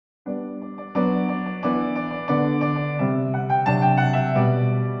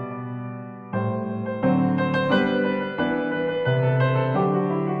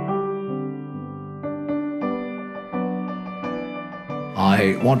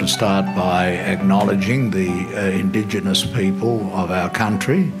I want to start by acknowledging the Indigenous people of our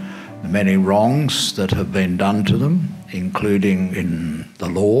country, the many wrongs that have been done to them, including in the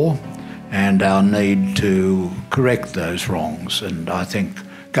law, and our need to correct those wrongs. And I think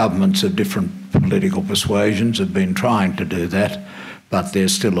governments of different political persuasions have been trying to do that, but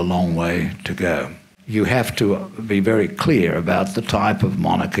there's still a long way to go. You have to be very clear about the type of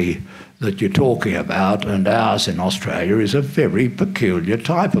monarchy that you're talking about, and ours in Australia is a very peculiar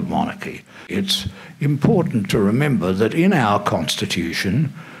type of monarchy. It's important to remember that in our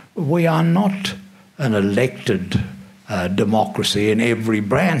Constitution, we are not an elected democracy in every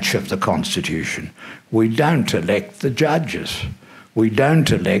branch of the Constitution. We don't elect the judges. We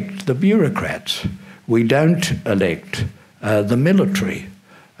don't elect the bureaucrats. We don't elect the military.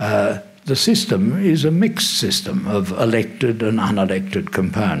 The system is a mixed system of elected and unelected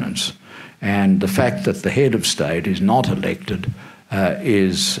components. And the fact that the head of state is not elected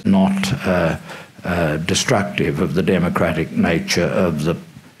is not destructive of the democratic nature of the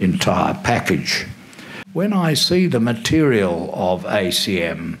entire package. When I see the material of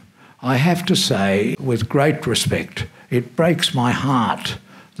ACM, I have to say, with great respect, it breaks my heart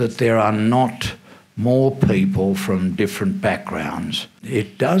that there are not more people from different backgrounds.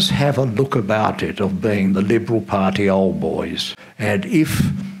 It does have a look about it of being the Liberal Party old boys. And if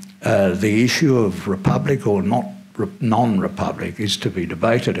the issue of republic or non-republic is to be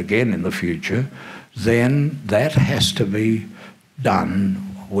debated again in the future, then that has to be done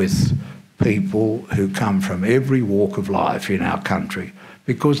with people who come from every walk of life in our country,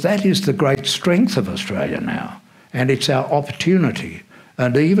 because that is the great strength of Australia now, and it's our opportunity.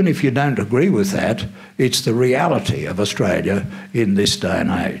 And even if you don't agree with that, it's the reality of Australia in this day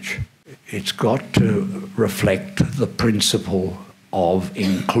and age. It's got to reflect the principle of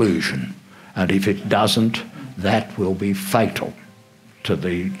inclusion, and if it doesn't, that will be fatal to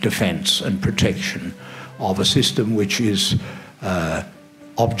the defence and protection of a system which is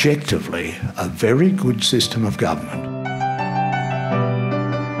objectively a very good system of government.